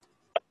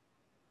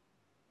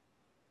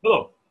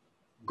Hello,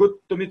 good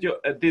to meet you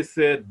at this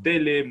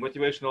daily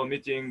motivational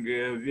meeting.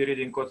 We're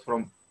reading quotes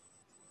from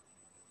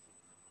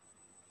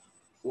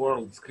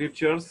world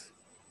scriptures.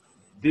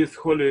 This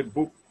holy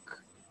book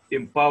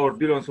empowered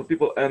billions of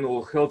people and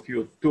will help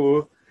you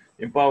to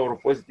empower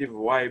positive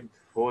vibe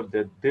for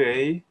the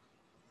day,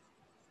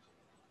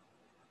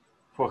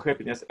 for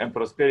happiness and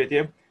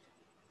prosperity.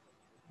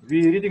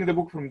 We're reading the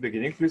book from the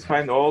beginning. Please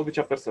find all the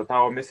chapters at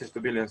our Message to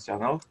Billions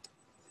channel.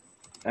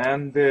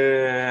 And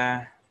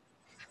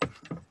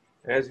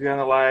as we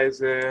analyze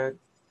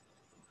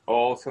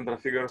all central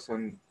figures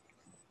and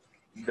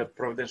the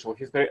providential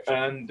history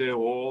and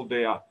all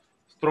the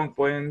strong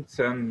points,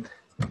 and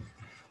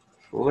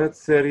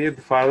let's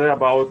read further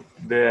about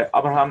the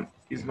Abraham,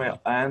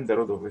 Ismail, and the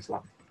root of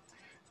Islam.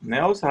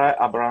 Now Sarai,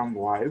 Abraham's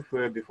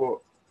wife,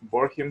 before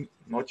bore him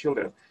no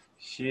children.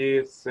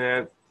 She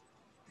said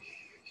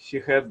she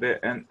had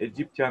an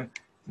Egyptian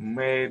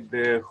maid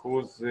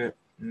whose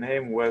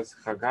name was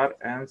Hagar,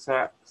 and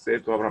Sarah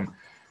said to Abraham,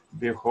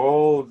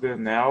 "Behold,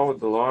 now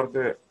the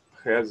Lord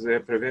has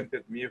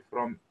prevented me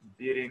from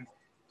bearing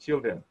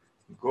children.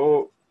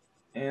 Go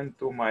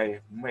into my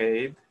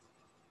maid.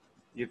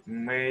 It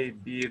may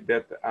be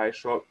that I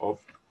shall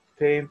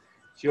obtain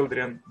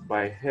children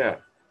by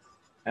her."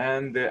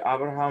 And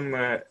Abraham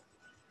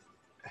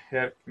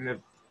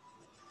hearkened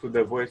to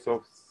the voice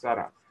of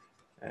Sarah.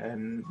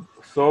 And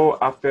so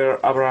after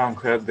Abraham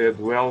had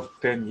dwelt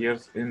 10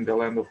 years in the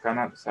land of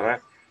Canaan, Sarah,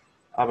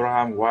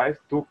 Abraham's wife,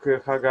 took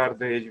Hagar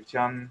the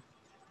Egyptian,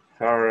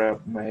 her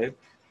maid,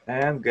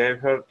 and gave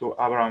her to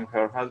Abraham,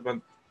 her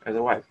husband, as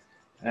a wife.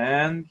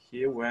 And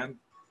he went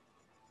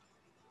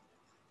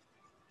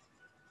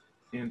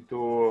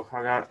into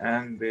Hagar,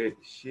 and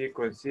she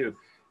conceived.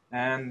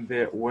 And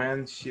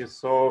when she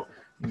saw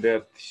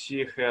that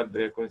she had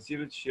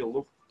conceived, she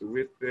looked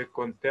with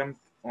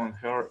contempt on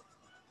her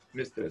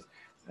mistress.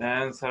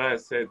 And Sarah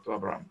said to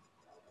Abraham,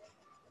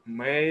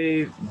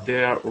 "May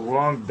the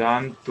wrong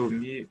done to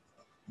me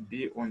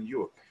be on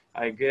you.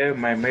 I gave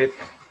my maid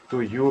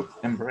to you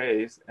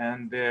embrace."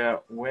 And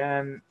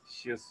when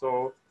she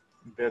saw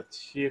that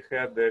she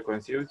had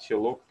conceived, she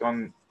looked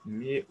on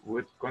me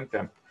with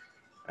contempt.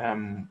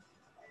 Um,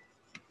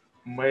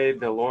 May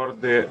the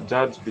Lord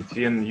judge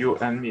between you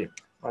and me.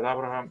 But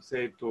Abraham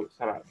said to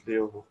Sarah,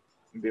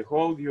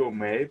 "Behold, your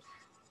maid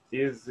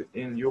is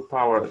in your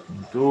power.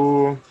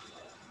 Do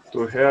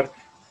to her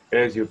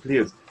as you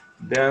please."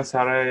 Then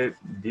Sarah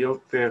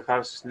dealt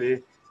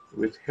harshly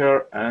with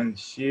her, and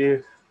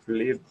she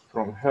fled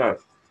from her.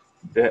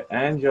 The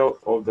angel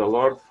of the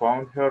Lord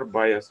found her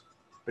by a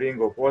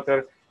spring of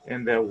water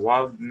in the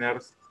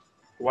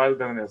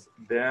wilderness.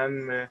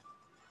 Then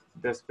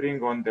the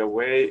spring on the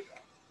way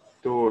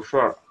to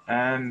shore,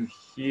 and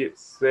he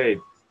said,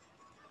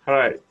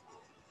 "Hi,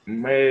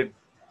 maid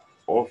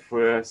of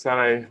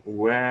Sarai,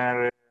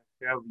 where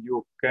have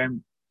you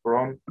come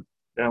from,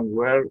 and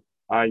where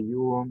are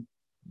you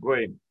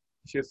going?"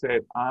 She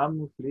said,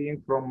 "I'm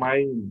fleeing from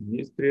my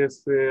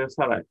mistress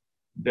Sarai."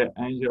 The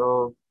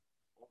angel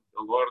of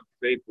the Lord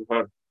said to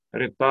her,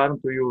 "Return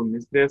to your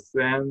mistress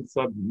and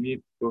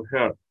submit to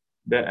her."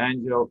 The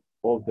angel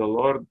of the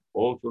Lord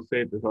also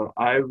said to her,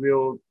 "I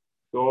will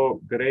so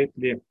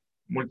greatly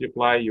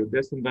multiply your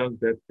descendants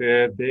that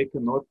they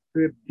cannot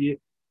be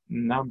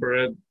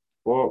numbered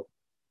for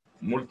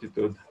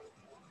multitude."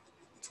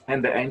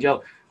 And the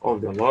angel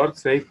of the Lord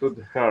said to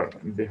her,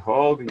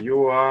 "Behold,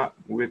 you are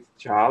with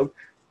child,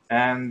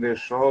 and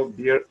shall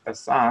bear a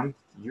son.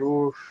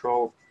 You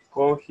shall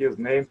call his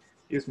name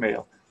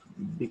Ismail,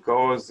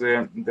 because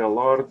the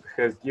Lord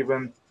has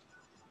given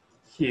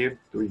heed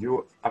to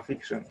your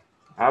affliction."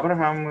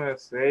 Abraham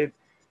said,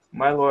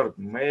 "My Lord,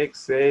 make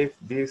safe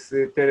this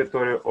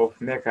territory of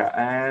Mecca,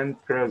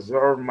 and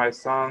preserve my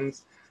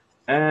sons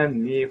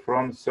and me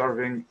from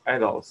serving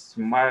idols.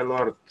 My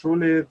Lord,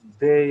 truly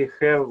they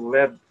have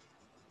led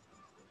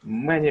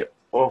many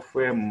of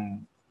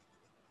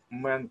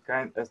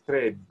mankind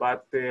astray,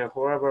 but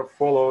whoever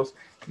follows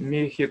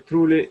me, he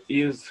truly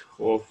is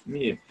of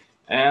me.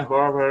 And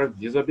whoever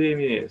disobeys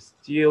me,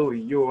 still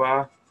you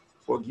are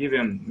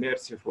forgiven,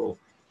 merciful.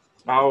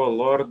 Our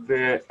Lord,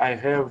 I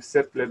have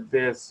settled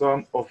the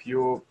sum of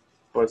your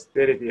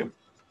posterity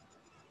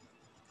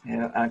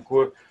and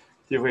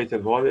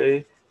cultivated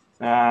valley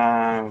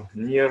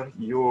near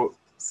your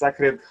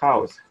sacred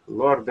house,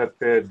 Lord, that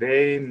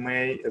they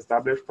may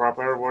establish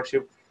proper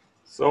worship.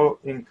 So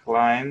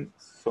incline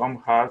some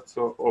hearts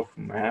of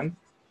men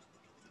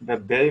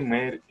that they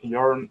may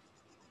yearn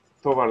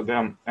toward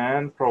them,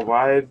 and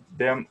provide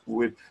them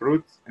with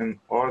fruits in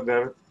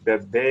order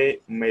that they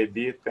may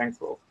be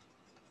thankful.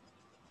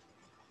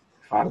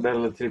 Further,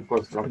 let's read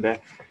quotes from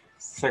the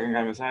second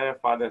Messiah,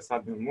 Father,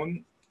 Son, and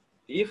Moon.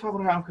 If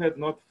Abraham had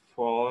not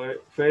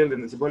failed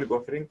in the symbolic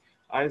offering,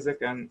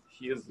 Isaac and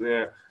his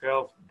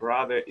half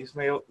brother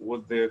Ismail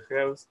would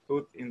have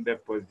stood in the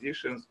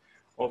positions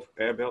of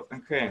Abel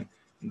and Cain.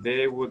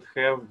 They would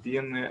have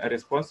been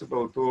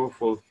responsible to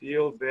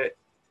fulfill the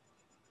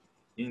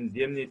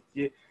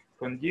indemnity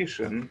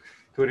condition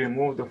to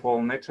remove the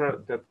fallen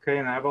nature that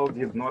Cain and Abel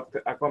did not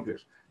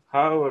accomplish.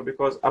 However,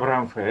 because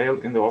Abraham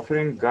failed in the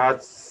offering,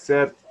 God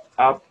set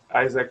up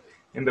Isaac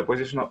in the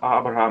position of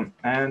Abraham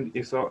and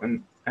Esau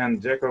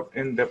and Jacob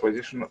in the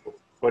position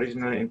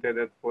originally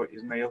intended for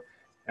Ismail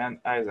and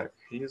Isaac.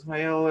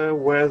 Ismail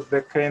was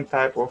the Cain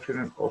type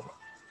offering of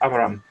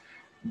Abraham,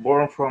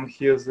 born from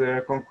his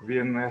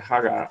concubine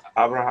Hagar.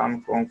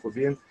 Abraham's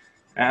concubine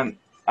and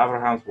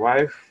Abraham's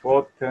wife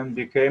fought and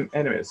became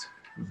enemies.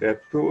 The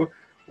two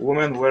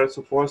women were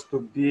supposed to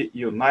be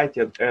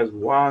united as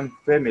one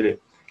family.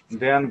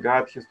 Then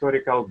God's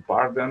historical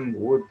burden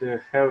would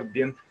have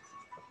been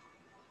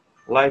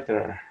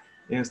lighter.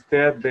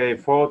 Instead, they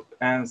fought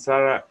and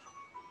Sarah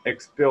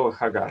expelled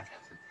Hagar.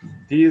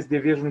 This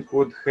division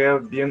could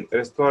have been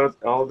restored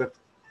all the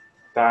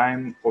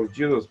time of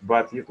Jesus,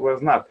 but it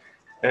was not.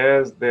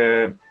 As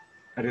the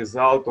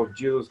result of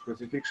Jesus'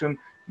 crucifixion,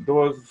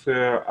 those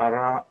there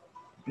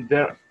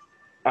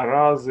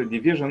arose a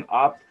division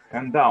up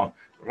and down,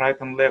 right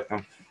and left,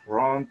 and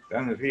front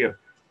and rear,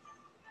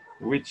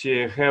 which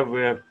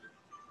have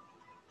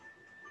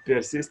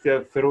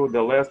persisted through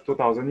the last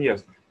 2,000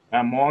 years.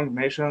 Among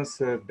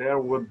nations, there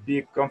would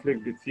be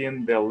conflict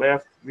between the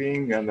left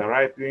wing and the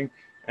right wing,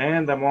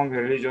 and among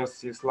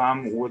religions,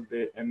 Islam would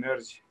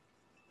emerge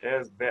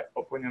as the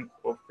opponent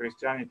of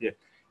Christianity.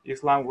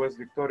 Islam was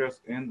victorious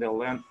in the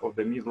land of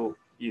the Middle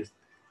East.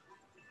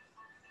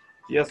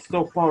 Yes,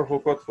 so powerful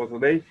quotes for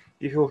today.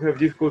 If you have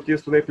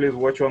difficulties today, please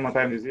watch one more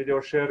time this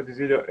video, share this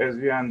video as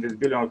we end this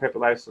billion of happy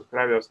life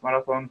subscribers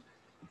marathon.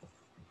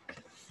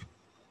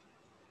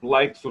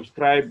 Like,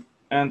 subscribe,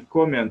 and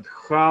comment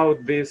how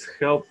this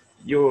helped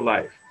your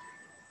life.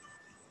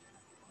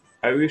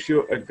 I wish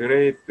you a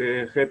great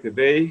happy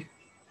day.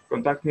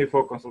 Contact me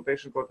for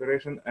consultation,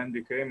 cooperation, and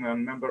become a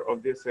member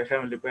of this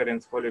Heavenly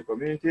Parents Holy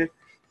community.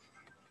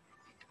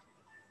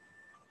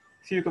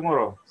 See you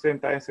tomorrow, same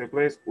time, same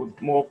place, with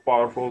more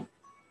powerful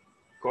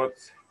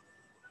quotes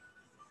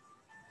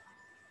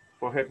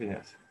for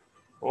happiness.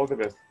 All the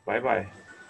best. Bye-bye.